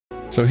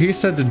So he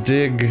said to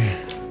dig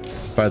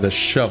by the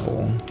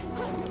shovel,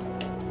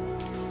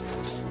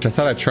 which I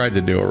thought I tried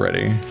to do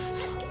already.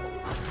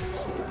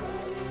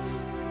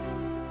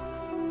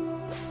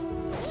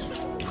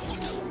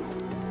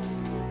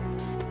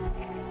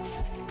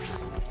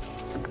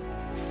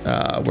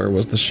 Where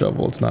was the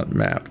shovel? It's not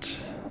mapped.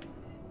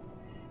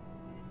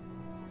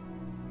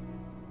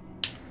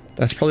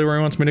 That's probably where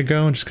he wants me to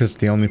go, just because it's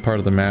the only part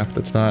of the map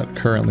that's not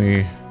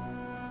currently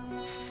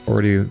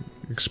already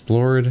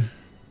explored.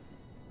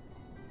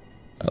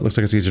 It looks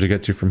like it's easier to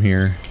get to from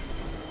here.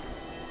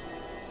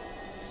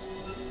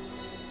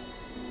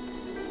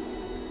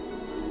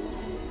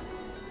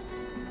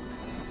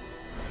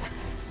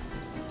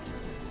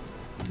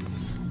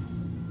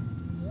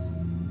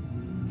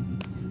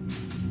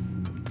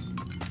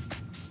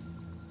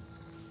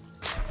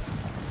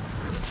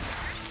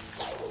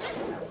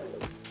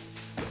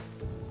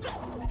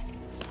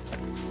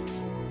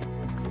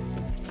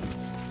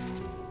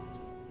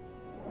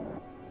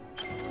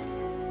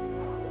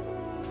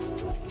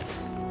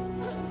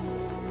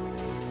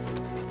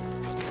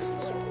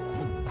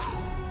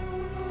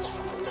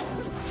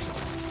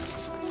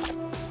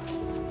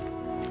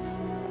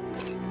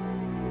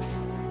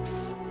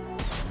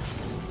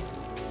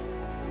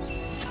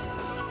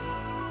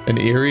 An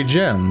eerie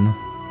gem.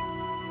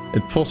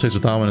 It pulsates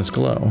with ominous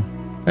glow.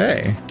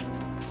 Hey!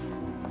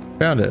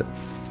 Found it.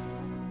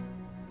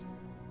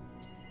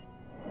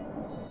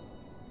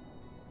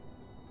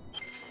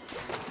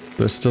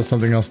 There's still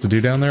something else to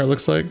do down there, it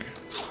looks like.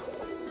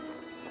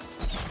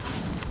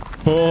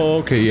 Oh,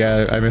 okay,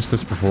 yeah, I missed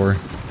this before.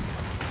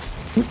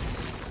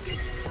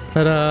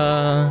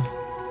 Ta-da!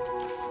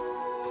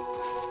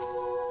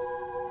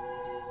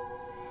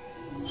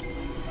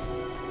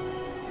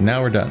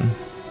 Now we're done.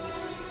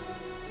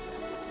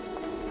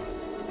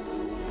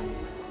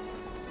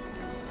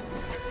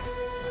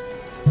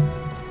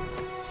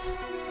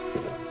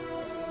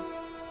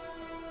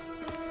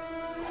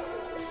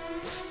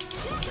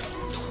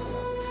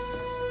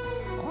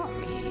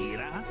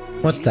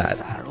 What's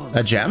that?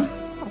 A gem?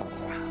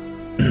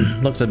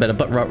 Looks a bit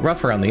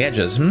rough around the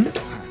edges, hmm?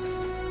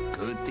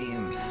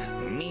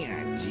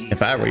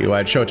 If I were you,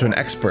 I'd show it to an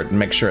expert and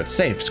make sure it's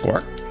safe,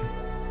 Squark.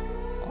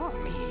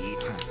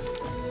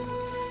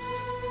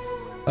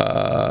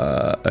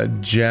 A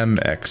gem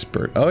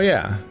expert. Oh,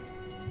 yeah.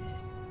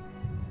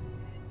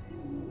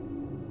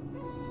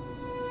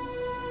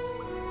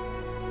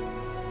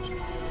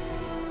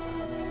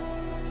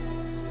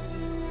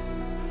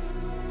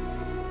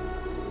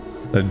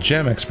 The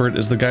gem expert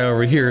is the guy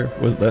over here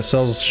that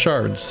sells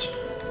shards,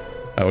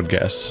 I would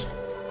guess.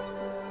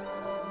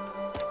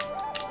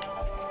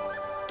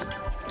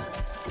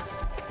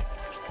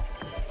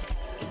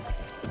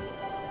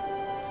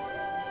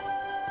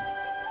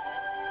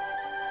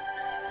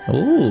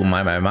 Ooh,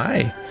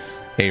 my.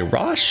 A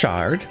raw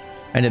shard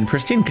and in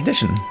pristine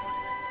condition.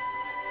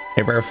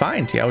 A rare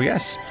find, oh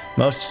yes.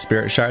 Most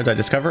spirit shards I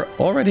discover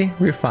already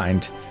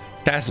refined,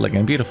 dazzling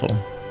and beautiful.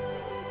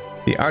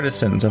 The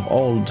artisans of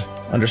old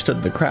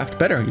understood the craft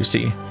better, you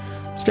see.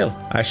 Still,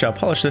 I shall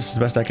polish this as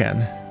best I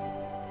can.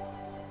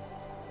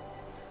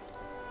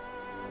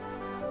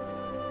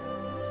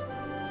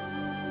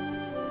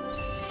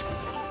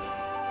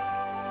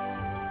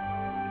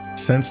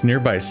 Sense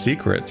nearby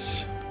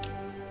secrets.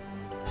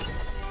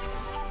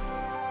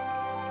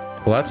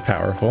 Well, that's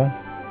powerful.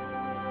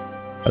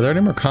 Are there any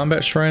more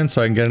combat shrines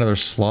so I can get another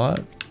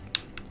slot?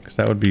 Because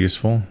that would be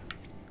useful.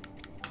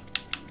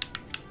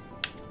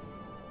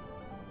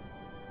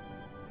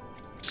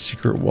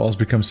 Secret walls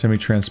become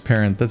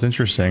semi-transparent. That's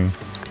interesting.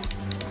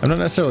 I'm not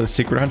necessarily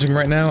secret hunting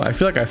right now. I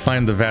feel like I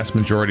find the vast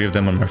majority of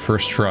them on my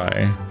first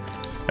try.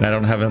 And I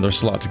don't have another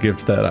slot to give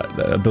to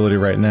that ability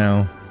right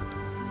now.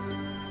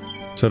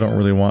 So I don't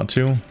really want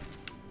to.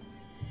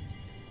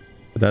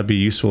 But that'd be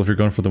useful if you're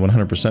going for the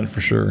 100%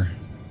 for sure.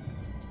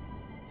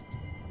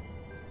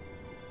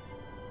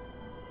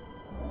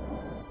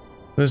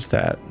 What is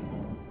that?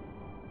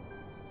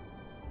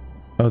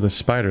 Oh, the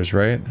spiders,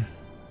 right?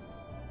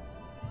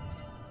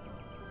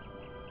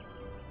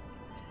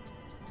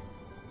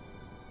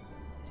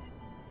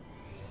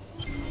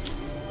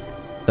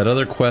 That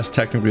other quest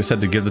technically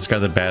said to give this guy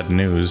the bad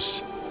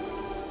news.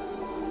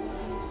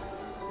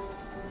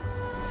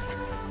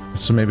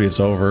 So maybe it's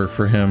over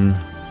for him.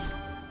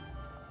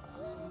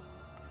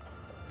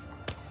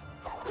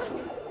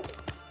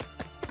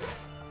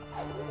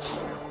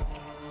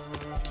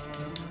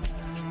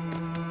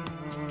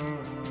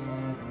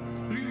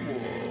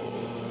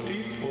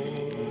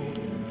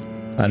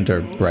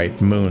 Under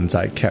bright moons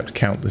I kept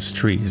countless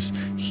trees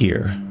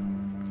here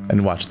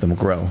and watched them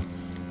grow.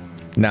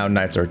 Now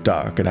nights are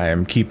dark and I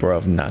am keeper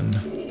of none.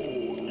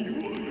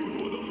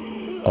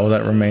 All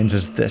that remains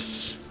is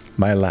this,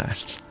 my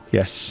last.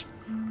 Yes,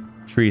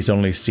 trees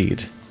only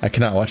seed. I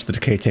cannot watch the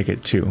decay take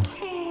it too.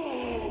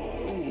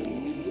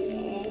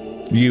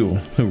 You,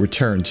 who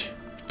returned,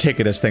 take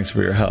it as thanks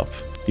for your help,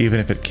 even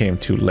if it came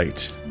too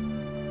late.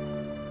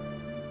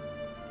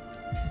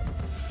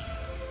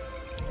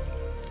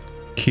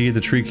 Key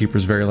the tree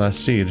keeper's very last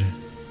seed.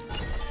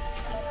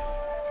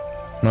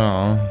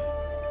 Aww.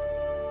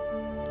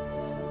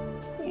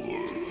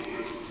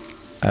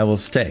 I will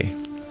stay.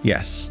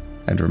 Yes,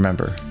 and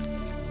remember.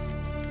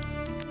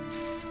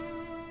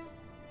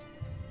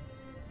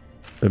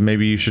 But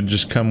maybe you should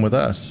just come with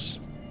us.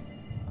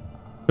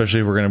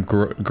 Especially if we're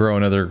gonna grow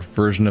another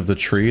version of the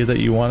tree that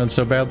you wanted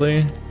so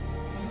badly.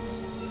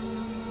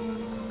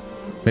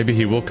 Maybe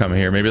he will come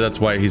here. Maybe that's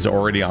why he's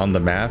already on the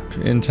map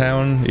in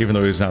town, even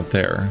though he's not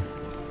there.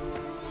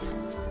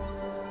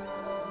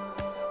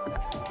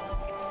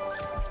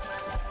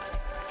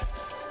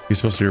 He's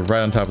supposed to be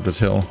right on top of this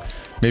hill.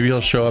 Maybe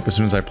he'll show up as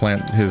soon as I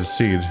plant his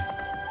seed.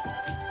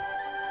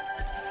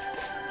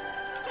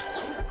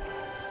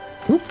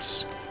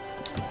 Oops.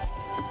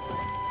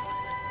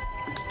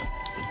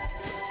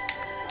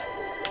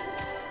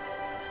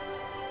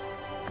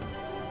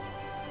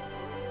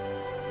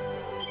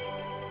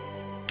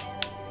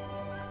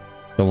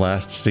 The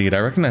last seed. I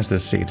recognize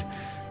this seed.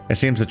 It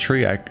seems the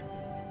tree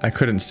I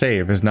couldn't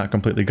save is not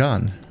completely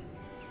gone.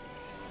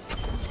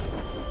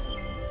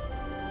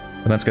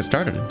 Well, let's get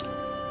started.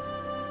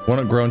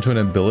 Won't it grow into an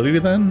ability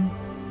then?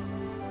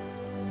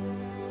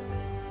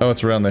 Oh,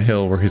 it's around the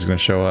hill where he's going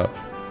to show up.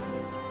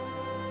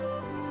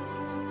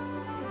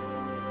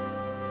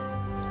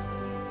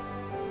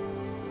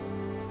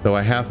 Though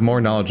I have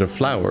more knowledge of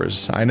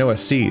flowers, I know a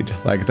seed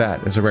like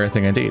that is a rare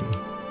thing indeed.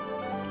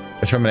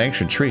 It's from an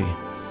ancient tree.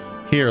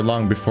 Here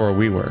long before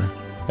we were,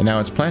 and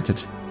now it's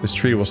planted. This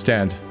tree will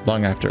stand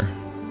long after.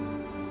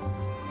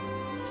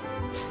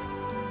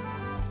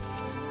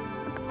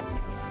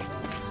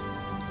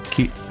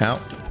 Key out.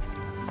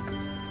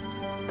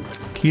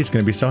 Key's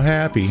gonna be so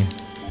happy.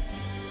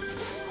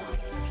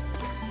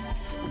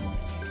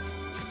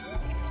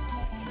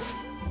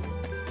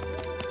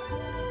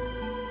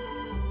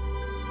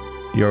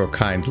 Your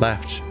kind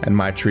left, and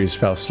my trees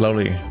fell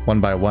slowly,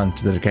 one by one,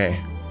 to the decay.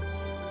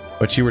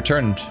 But you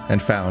returned and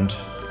found,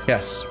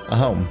 yes, a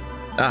home.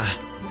 Ah,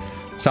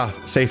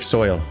 soft, safe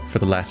soil for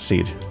the last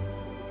seed.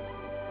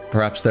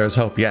 Perhaps there is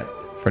hope yet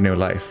for new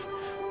life.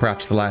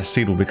 Perhaps the last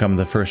seed will become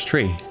the first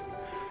tree.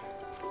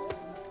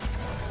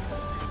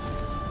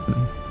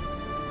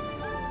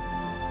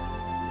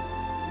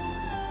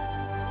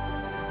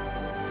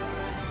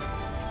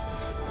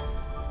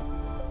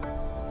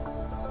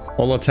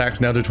 All attacks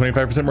now do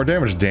 25% more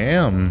damage.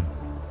 Damn.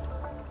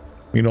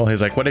 Meanwhile,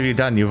 he's like, what have you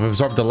done? You've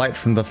absorbed the light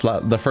from the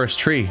first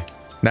tree.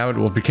 Now it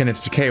will begin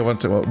its decay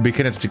once it will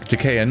begin its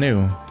decay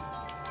anew.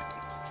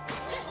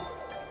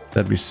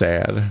 That'd be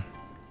sad.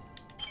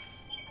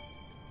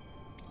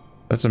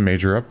 That's a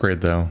major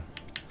upgrade, though.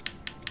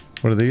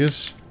 What are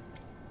these?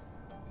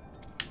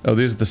 Oh,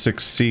 these are the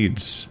 6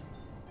 seeds.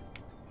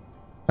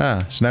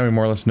 Ah, so now we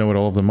more or less know what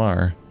all of them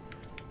are.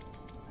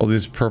 All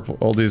these purple,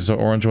 all these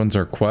orange ones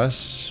are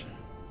quests.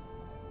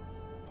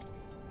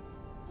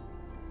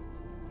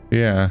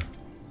 Yeah.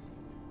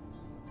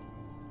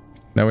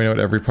 Now we know what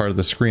every part of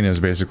the screen is,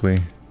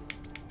 basically.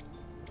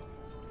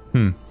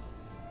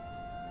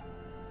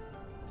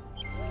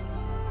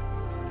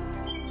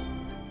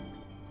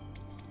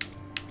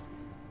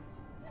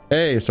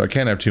 Hey, so I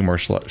can have 2 more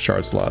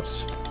shard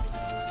slots.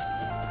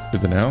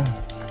 Good to know.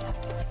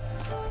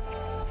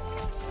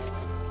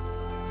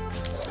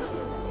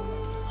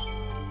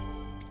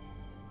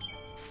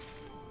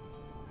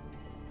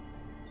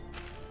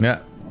 Yeah.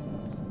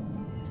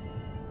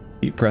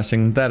 Keep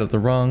pressing that at the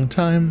wrong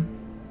time.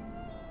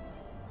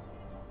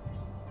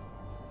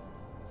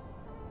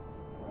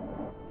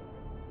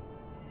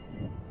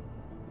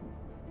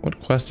 What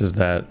quest is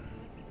that?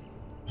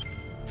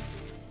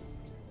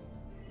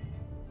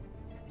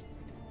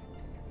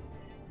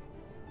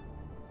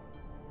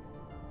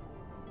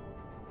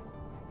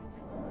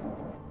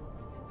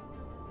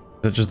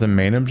 Is that just the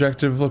main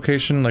objective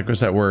location? Like,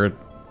 was that where...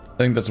 I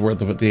think that's where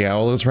the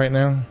owl is right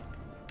now.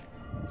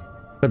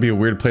 That'd be a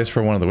weird place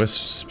for one of the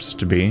wisps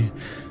to be.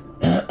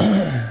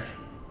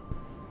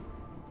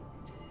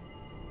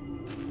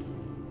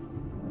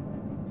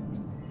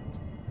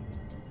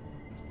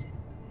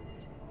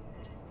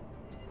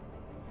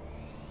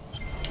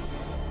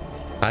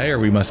 Higher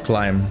we must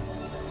climb.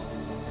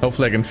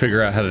 Hopefully I can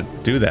figure out how to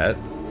do that.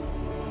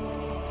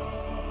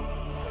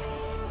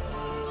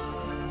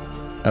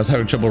 I was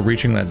having trouble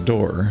reaching that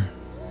door.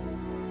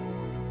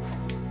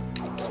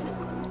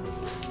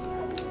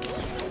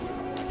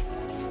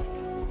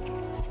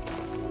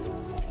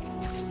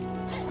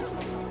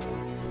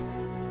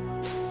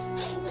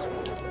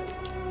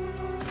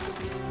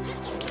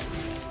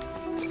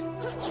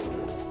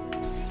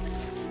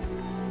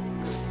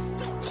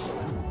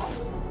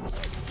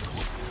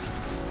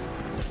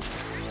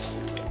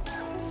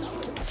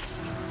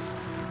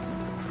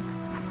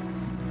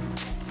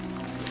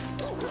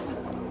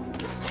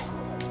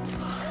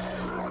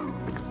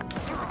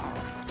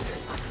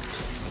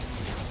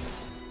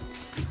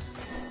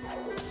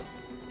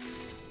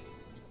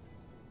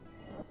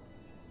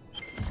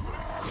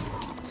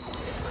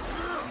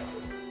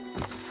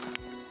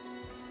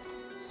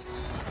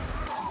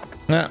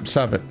 Nah,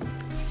 stop it.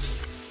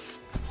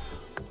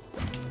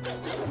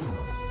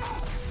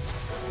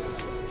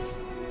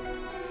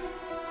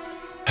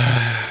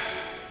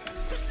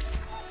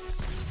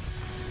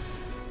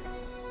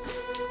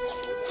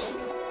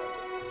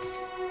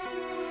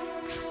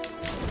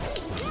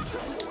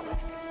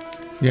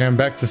 Yeah, I'm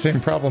back to the same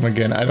problem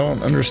again. I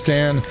don't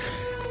understand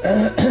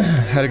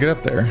how to get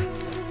up there.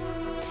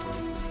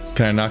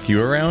 Can I knock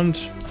you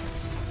around?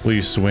 Will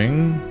you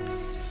swing?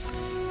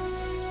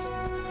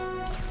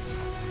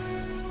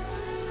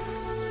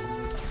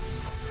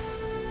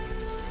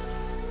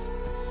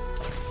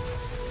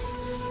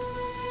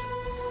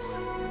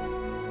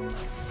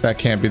 That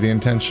can't be the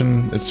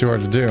intention. It's too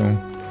hard to do.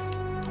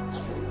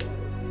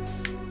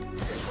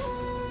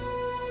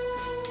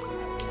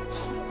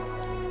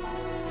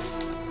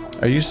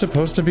 Are you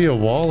supposed to be a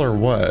wall or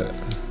what?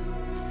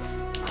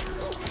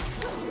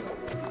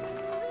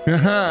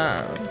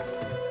 Haha!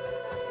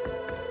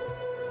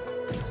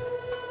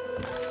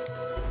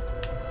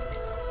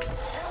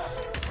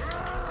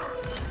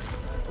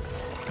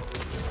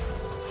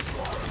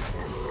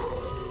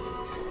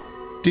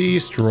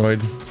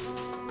 Destroyed.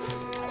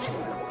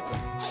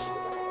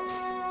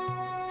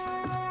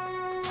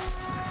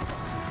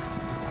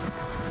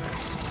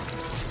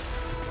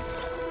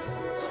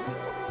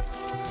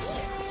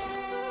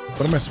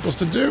 What am I supposed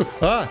to do?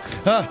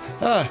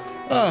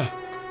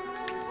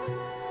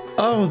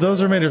 Oh,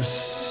 those are made of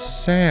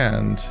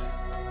sand.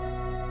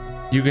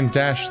 You can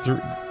dash through.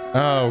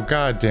 Oh,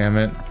 god damn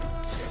it.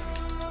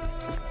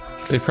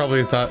 They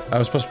probably thought I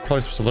was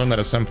probably supposed to learn that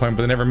at some point,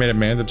 but they never made it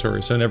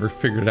mandatory, so I never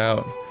figured it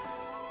out.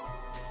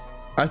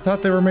 I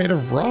thought they were made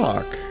of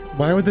rock.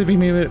 Why would they be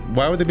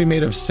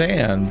made of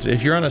sand?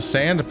 If you're on a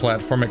sand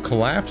platform, it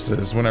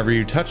collapses whenever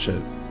you touch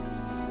it.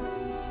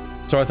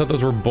 So I thought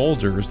those were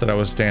boulders that I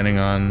was standing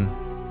on.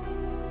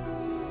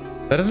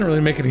 That doesn't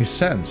really make any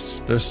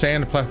sense. There's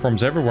sand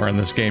platforms everywhere in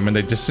this game and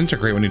they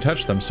disintegrate when you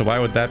touch them, so why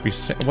would that be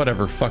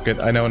whatever, fuck it,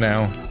 I know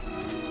now.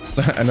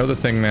 I know the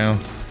thing now.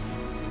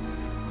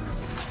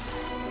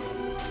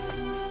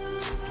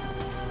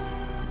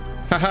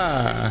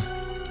 Haha!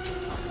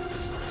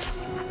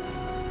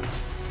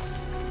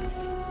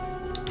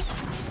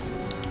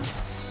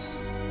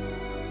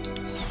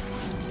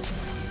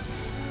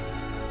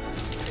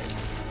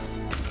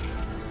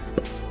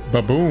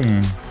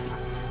 Ba-boom.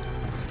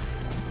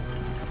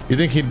 You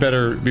think he'd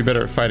be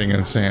better at fighting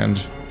in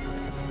sand.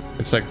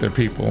 It's like their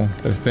people,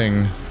 their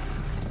thing.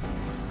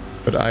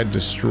 But I'd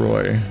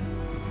destroy.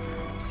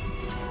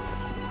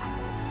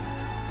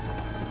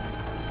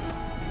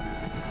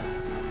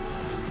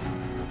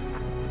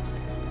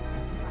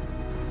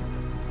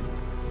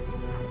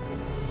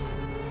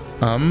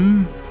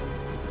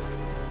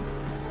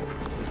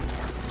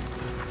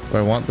 Do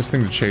I want this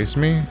thing to chase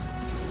me?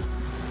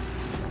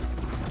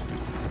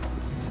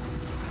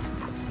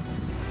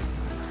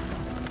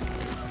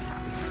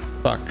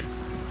 Fuck.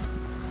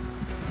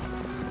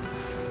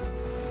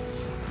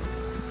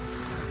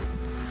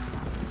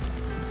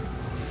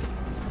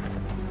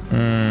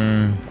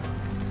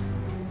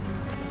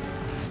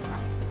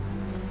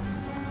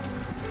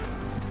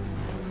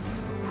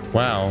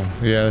 Wow,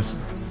 yes.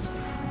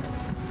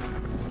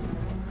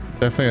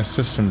 Definitely a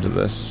system to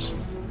this.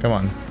 Come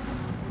on.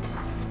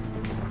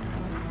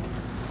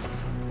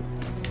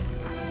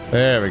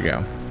 There we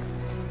go.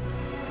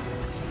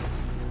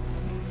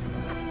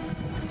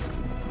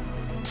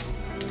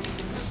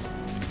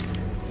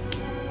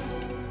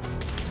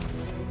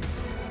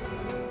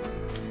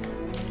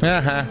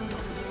 Aha.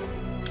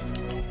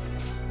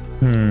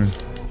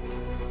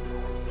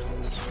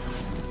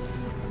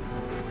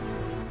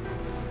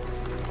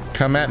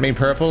 Come at me,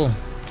 purple.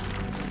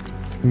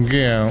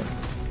 Go.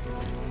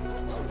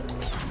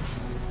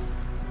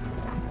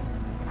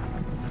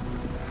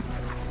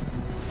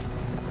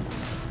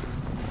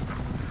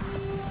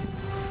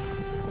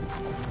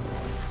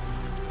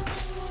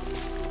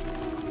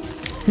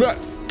 Ah,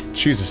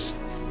 Jesus.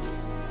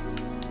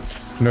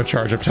 No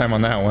charge up time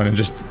on that one and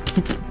just...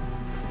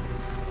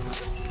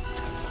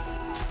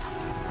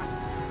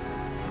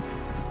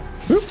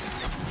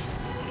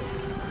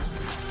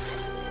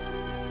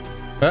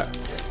 Ah.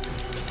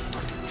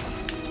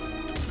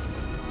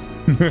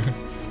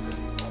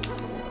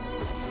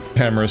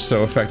 Hammer is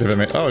so effective at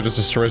me. Oh, it just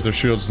destroys their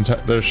shields,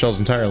 their shells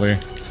entirely.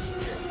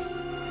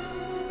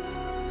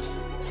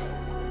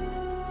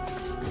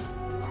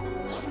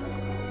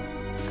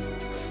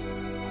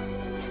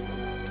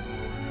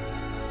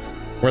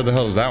 Where the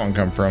hell does that one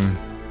come from?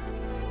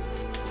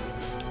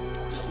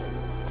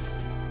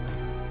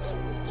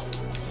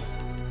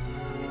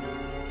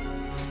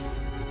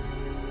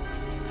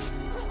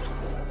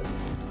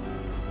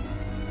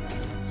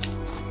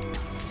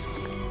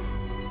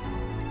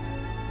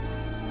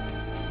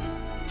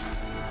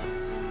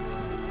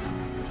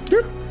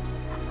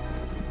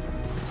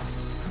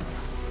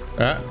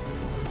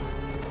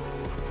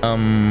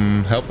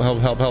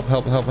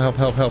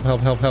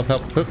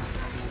 Help.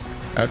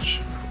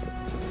 Ouch.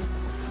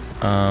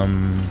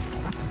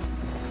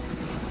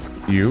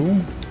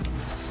 You?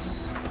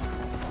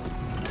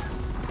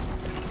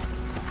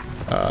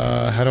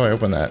 How do I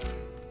open that?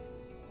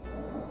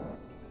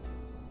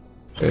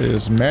 It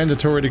is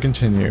mandatory to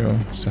continue,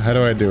 so how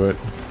do I do it?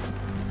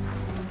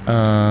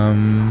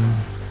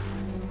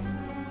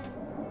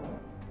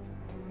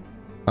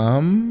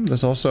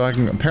 There's also, I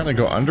can apparently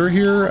go under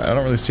here. I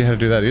don't really see how to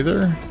do that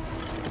either.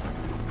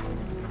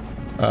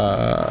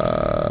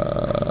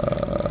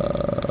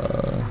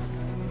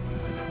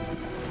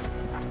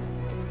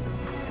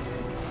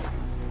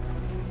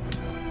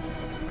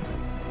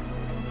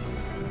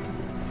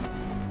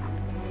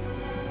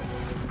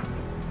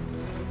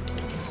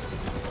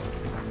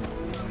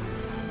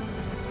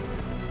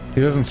 He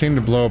doesn't seem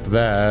to blow up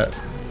that.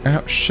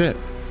 Oh, shit.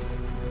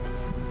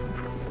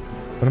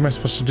 What am I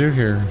supposed to do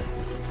here?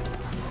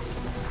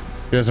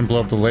 He doesn't blow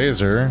up the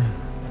laser.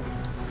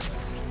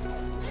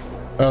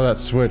 Oh, that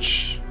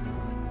switch.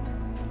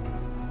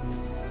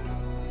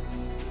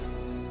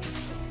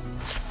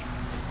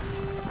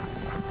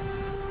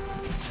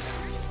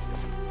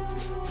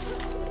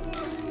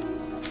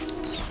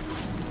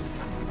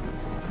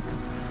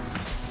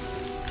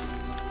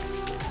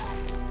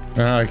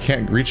 Oh, he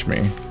can't reach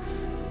me.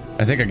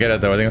 I think I get it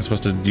though. I think I'm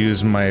supposed to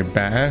use my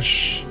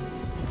bash.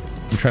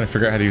 I'm trying to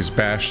figure out how to use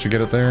bash to get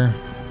it there.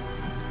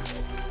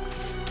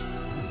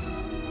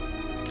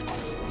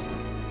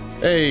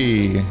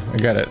 Hey, I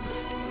got it.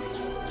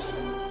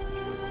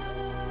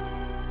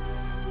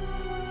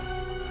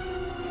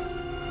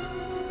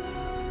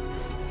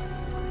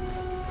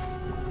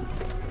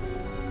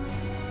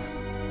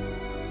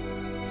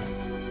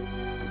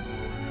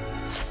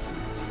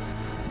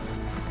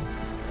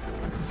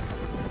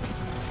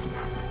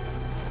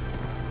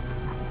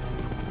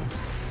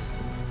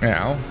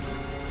 Ow.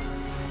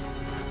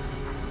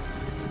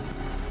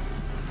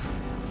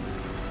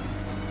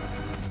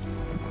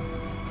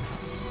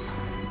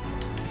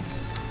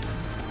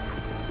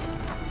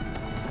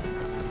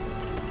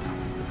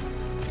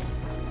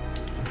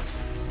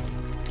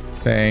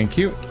 Thank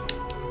you.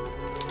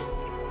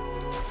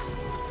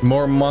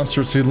 More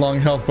monstrously long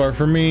health bar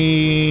for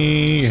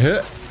me.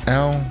 Huh.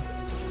 Ow.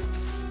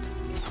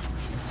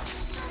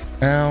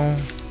 Ow.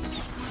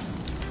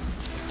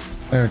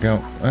 There we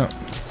go. Oh.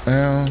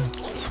 Ow.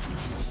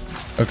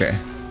 Okay.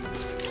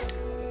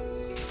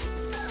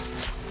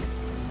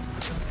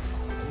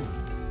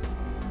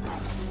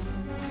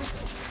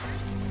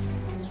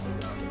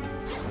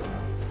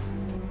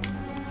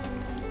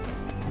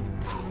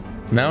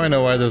 Now I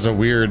know why there's a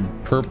weird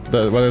why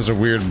there's a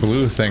weird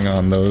blue thing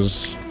on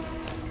those.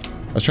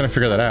 I was trying to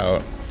figure that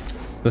out.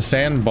 The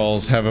sand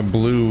balls have a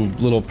blue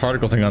little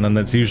particle thing on them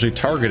that's usually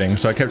targeting,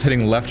 so I kept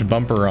hitting left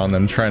bumper on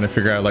them trying to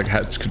figure out like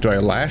how do I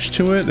lash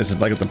to it? Is it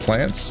like at the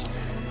plants?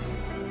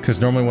 Because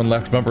normally when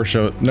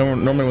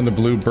normally when the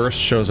blue burst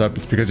shows up,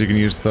 it's because you can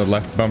use the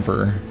left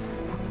bumper.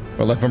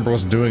 But left bumper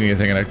wasn't doing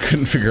anything and I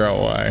couldn't figure out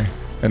why.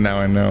 And now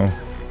I know.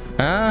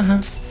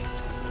 Ah.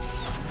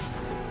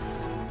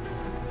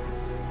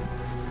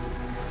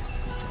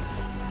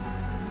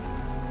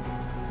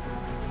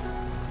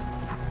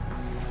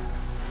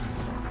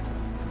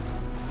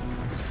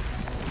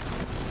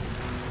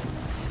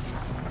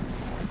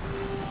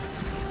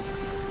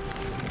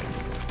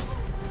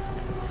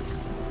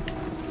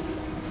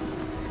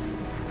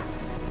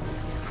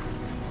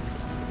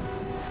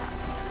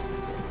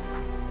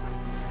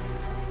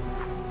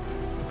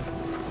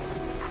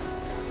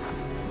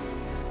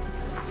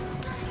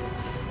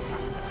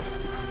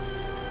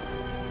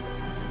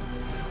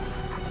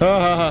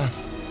 Ah,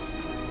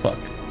 fuck.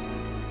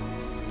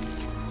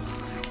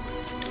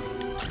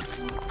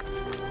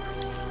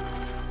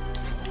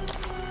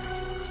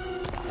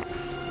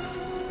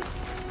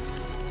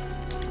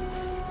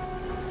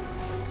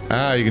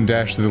 Ah, you can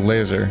dash through the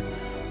laser.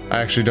 I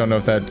actually don't know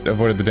if that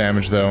avoided the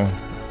damage though.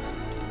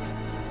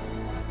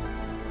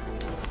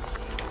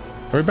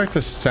 Are we back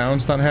to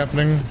sounds not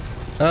happening?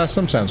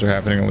 Some sounds are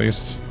happening at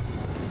least.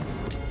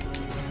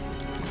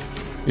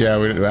 Yeah,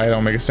 I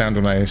don't make a sound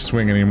when I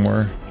swing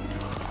anymore.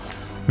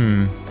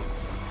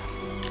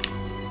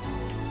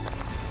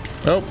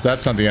 Oh,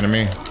 that's not the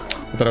enemy. I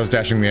thought I was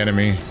dashing the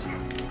enemy.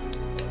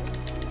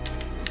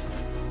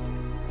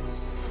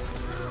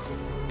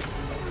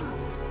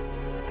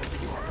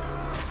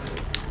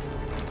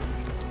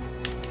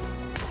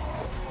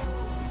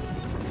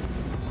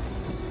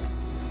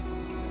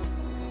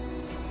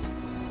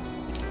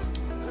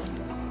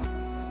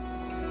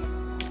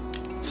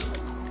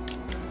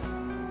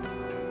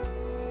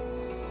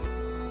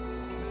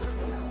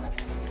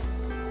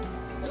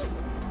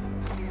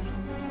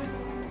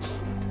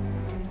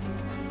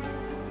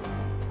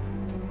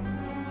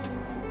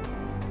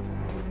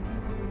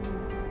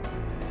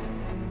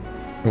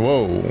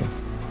 Whoa.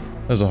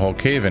 There's a whole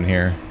cave in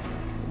here.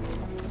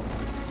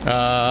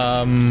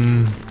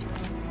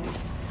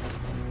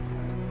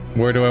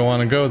 Where do I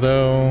want to go,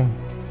 though?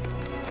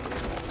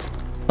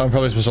 I'm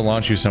probably supposed to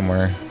launch you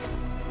somewhere.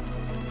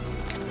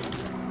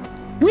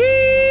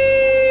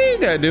 Whee!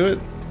 Did I do it?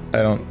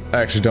 I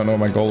actually don't know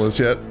what my goal is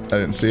yet. I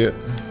didn't see it.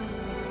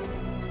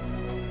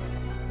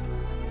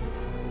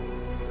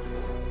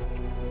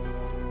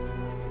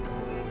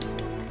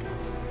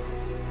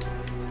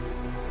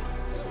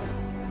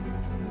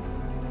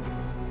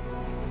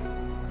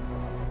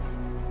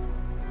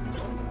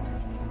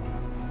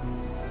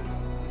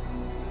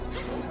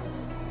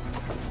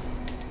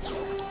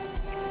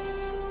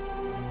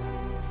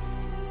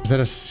 Is that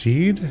a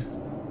seed?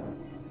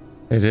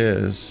 It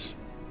is.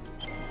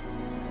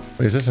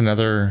 Wait, is this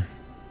another?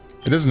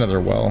 It is another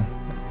well.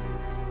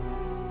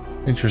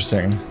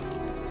 Interesting.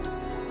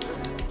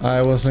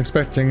 I wasn't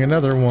expecting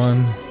another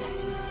one.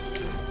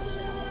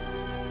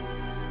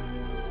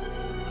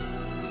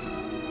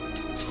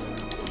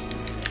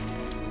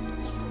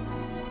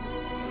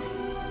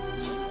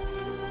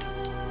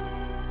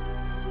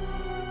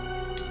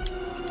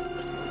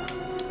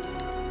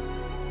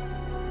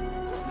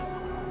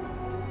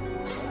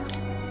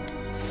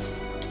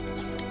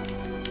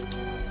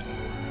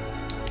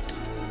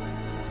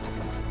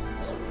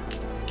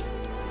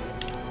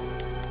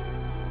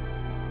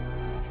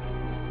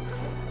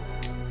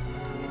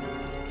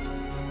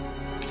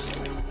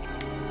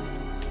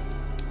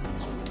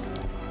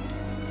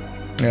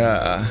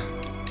 Yeah.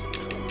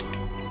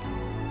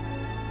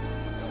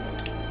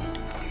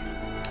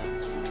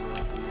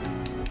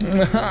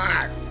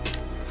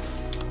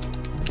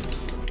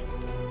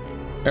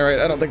 Alright,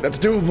 I don't think that's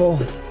doable.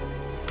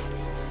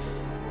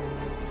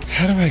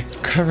 How do I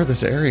cover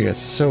this area? It's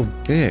so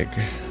big.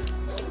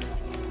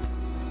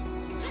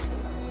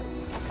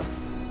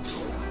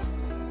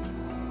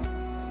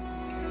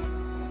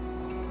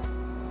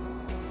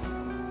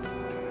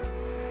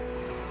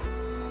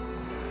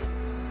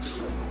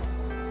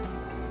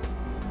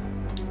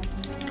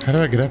 How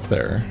do I get up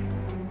there?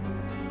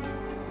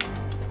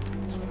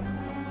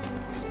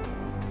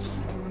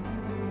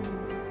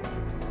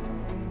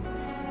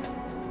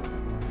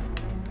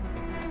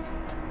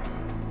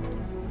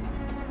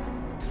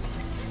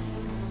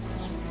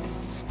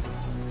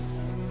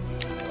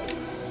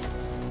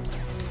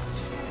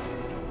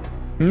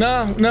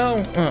 No,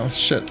 no! Oh,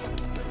 shit.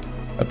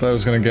 I thought I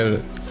was gonna get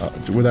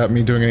it without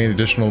me doing any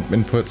additional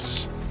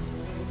inputs.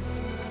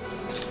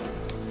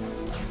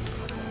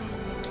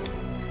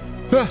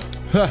 Ah!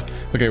 Ah,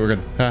 okay, we're good.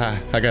 Ah,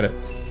 I got it.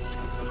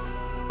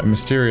 A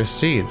mysterious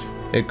seed.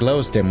 It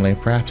glows dimly.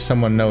 Perhaps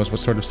someone knows what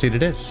sort of seed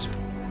it is.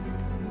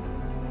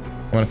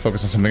 I want to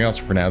focus on something else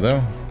for now,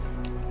 though.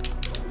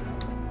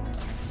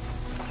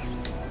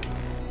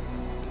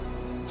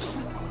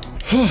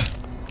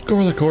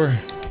 Gorlicore.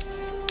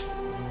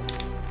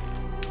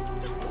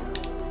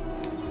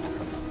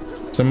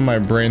 Some of my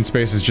brain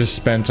space is just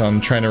spent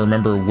on trying to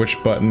remember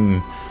which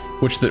button,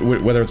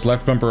 whether it's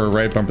left bumper or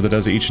right bumper that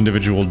does each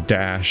individual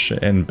dash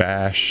and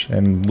bash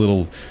and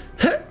little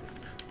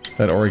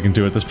that Ori can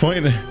do at this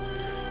point. I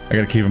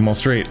gotta keep them all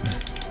straight.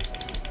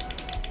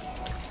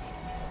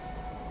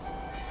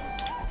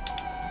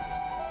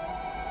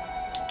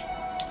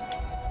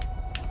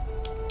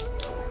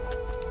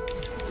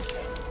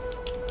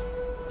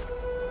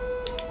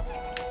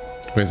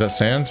 Wait, is that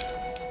sand?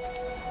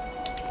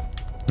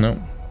 Nope.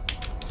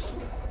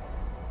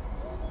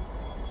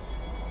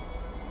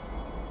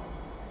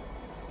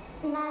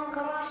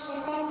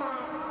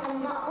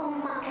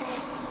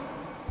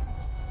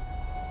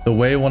 The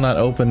way will not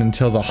open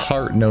until the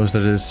heart knows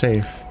that it is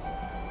safe.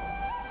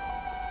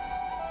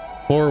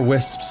 4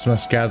 wisps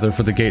must gather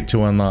for the gate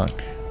to unlock.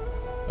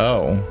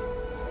 Oh.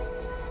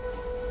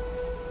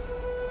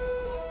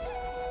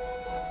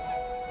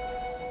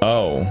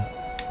 Oh.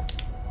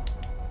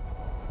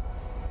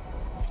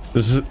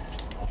 This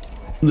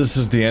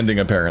is the ending,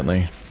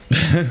 apparently.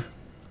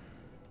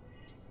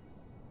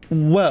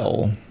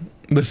 Well,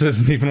 this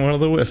isn't even one of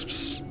the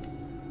wisps.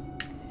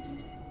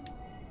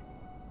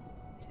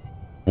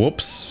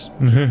 Whoops.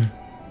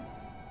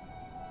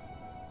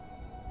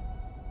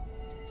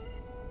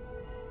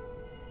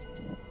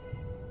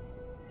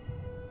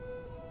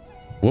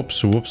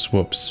 Whoops, whoops,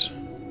 whoops.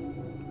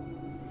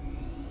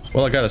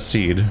 Well, I got a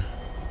seed.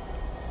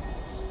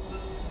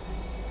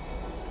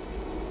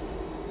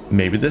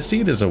 Maybe the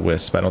seed is a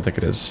wisp. I don't think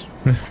it is.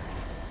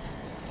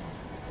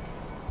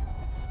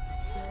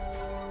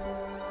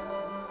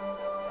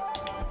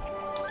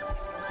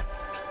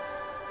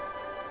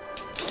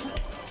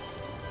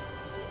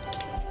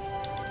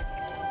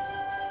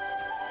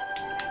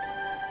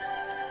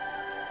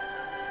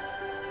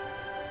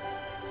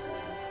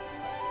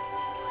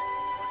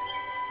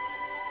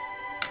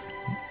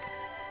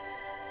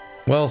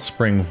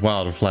 Wellspring of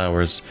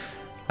wildflowers.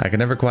 I can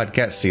never quite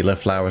get Sela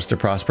flowers to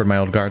prosper in my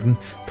old garden.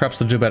 Perhaps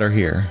they'll do better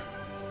here.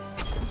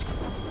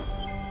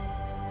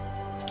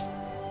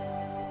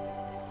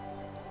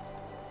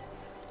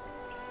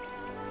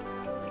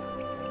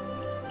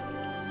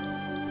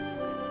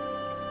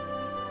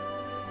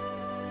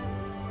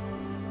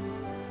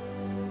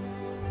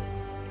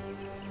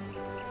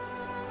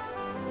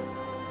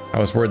 I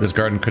was worried this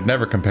garden could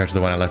never compare to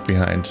the one I left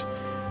behind.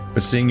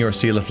 But seeing your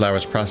Sela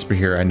flowers prosper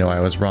here, I know I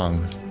was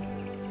wrong.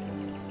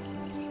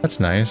 That's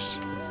nice.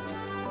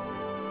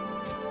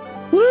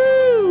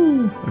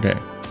 Woo! Okay.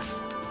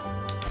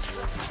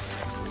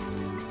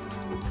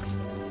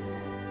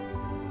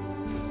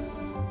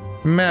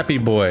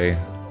 Mappy boy.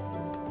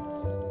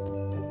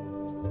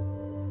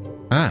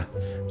 Ah,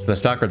 so the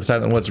stalker of the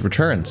Silent Woods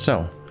returned.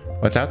 So,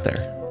 what's out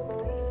there?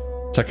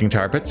 Sucking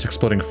tar pits,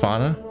 exploding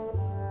fauna.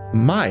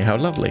 My, how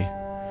lovely.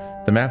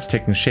 The map's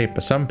taking shape,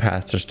 but some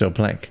paths are still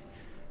blank.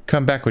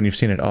 Come back when you've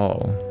seen it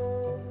all.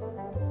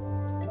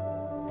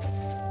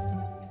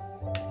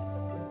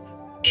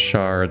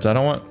 Shards. I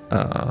don't want...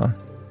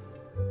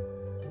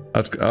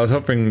 I was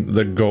hoping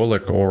the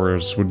Golek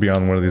ores would be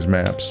on one of these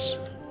maps.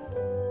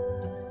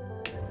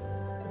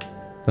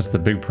 That's the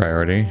big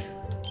priority.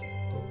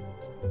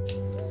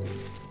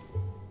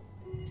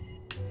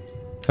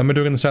 How am I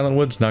doing in the Silent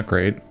Woods? Not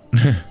great.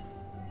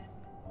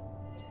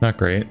 Not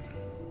great.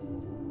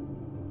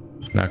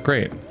 Not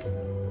great.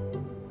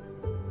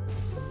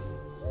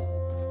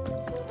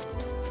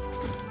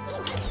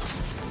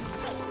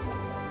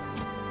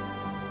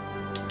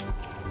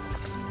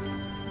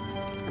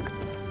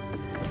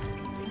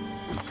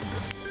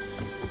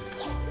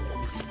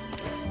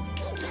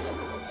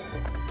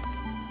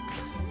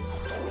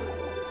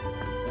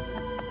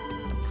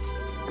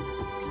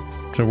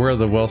 So where are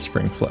the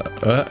wellspring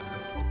flowers?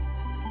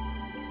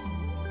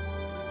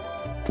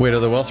 Wait, are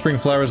the wellspring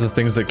flowers the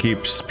things that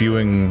keep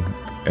spewing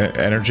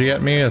energy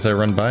at me as I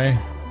run by?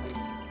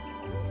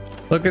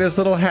 Look at his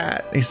little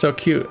hat. He's so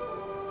cute.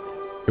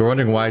 You're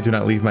wondering why I do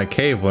not leave my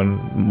cave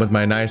with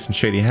my nice and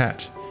shady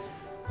hat.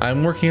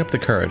 I'm working up the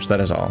courage, that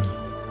is all.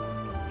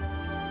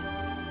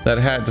 That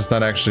hat does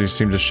not actually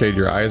seem to shade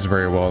your eyes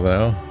very well,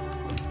 though.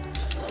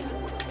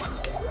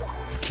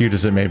 Cute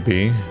as it may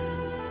be.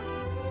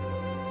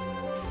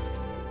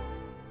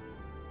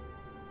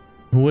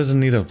 Who is in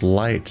need of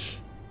light?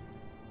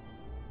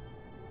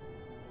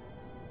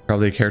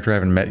 Probably a character I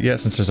haven't met yet,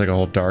 since there's like a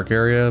whole dark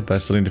area, but I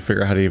still need to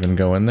figure out how to even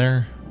go in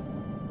there.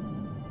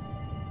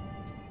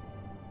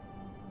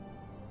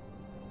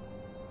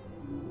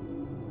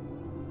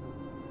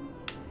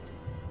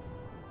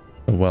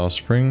 A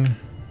wellspring.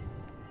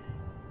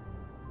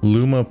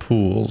 Luma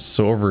pools.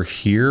 So over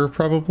here,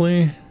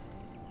 probably?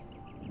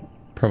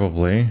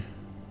 Probably.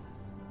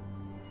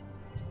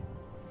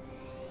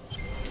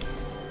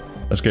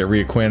 Let's get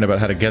reacquainted about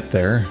how to get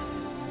there.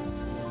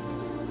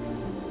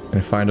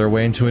 And find our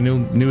way into a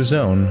new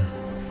zone.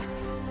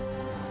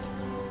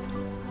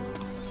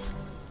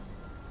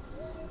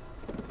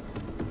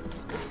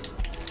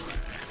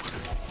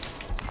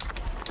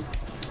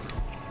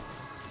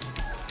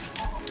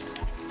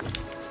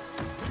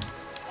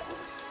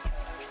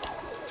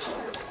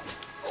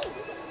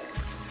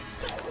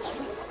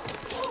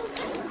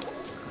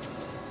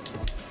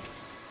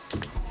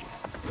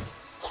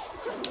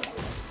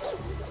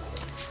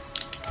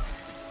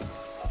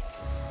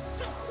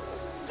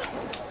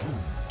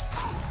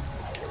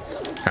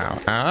 Ow,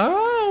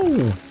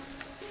 ow!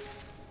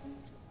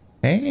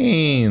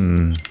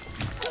 Pain!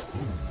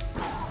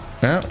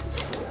 Ow.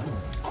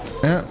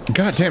 Ow.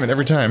 God damn it,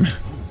 every time.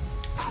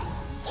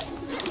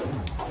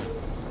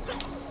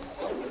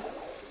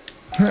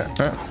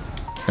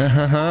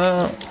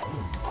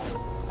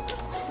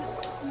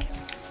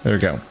 There we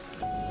go.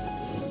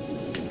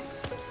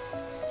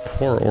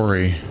 Poor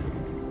Ori.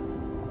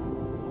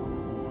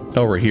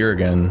 Oh, we're here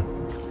again.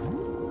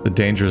 The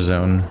danger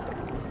zone.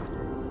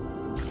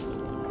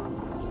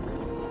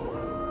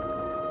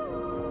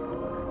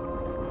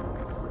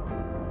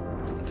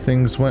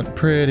 Things went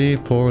pretty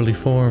poorly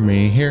for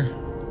me here.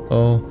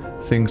 All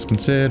things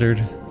considered.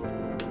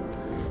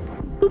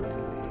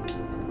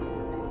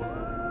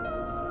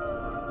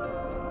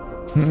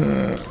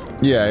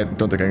 Yeah, I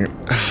don't think I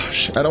can.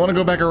 I don't want to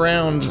go back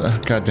around.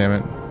 God damn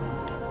it.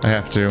 I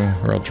have to,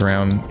 or I'll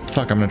drown.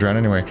 Fuck, I'm gonna drown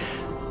anyway.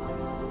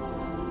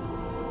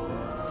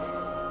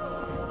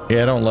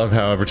 Yeah, I don't love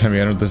how every time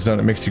you enter the zone,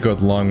 it makes you go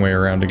the long way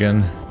around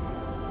again.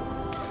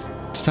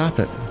 Stop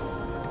it.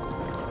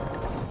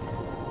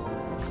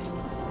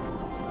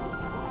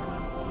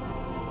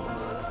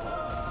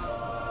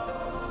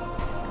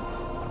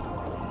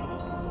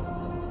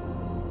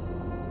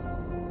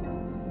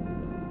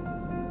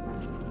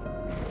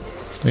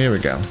 Here we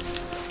go.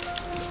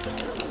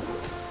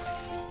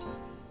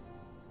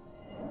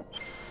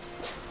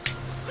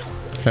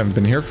 Haven't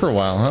been here for a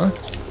while, huh?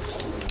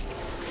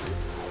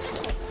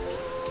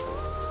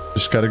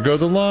 Just gotta go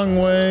the long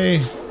way.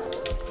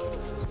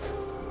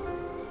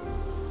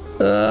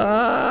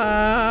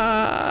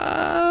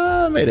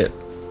 Made it.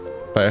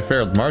 By a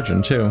fair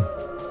margin, too.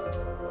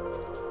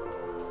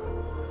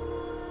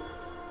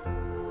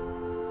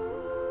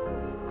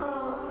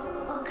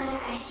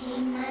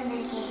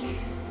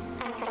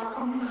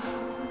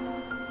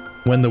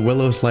 When the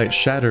willow's light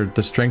shattered,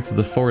 the strength of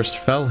the forest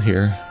fell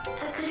here.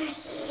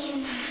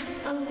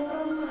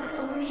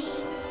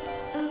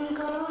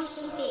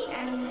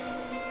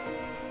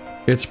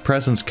 Its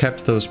presence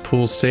kept those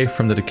pools safe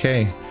from the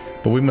decay,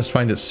 but we must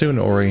find it soon,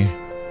 Ori.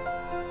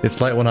 Its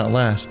light will not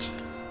last.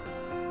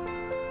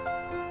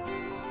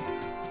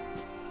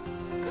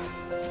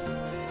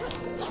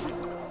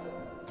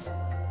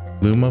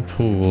 Luma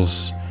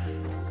pools.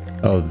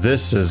 Oh,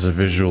 this is a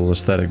visual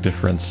aesthetic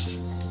difference.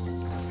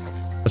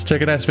 Let's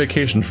take a nice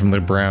vacation from the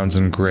browns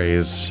and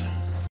grays.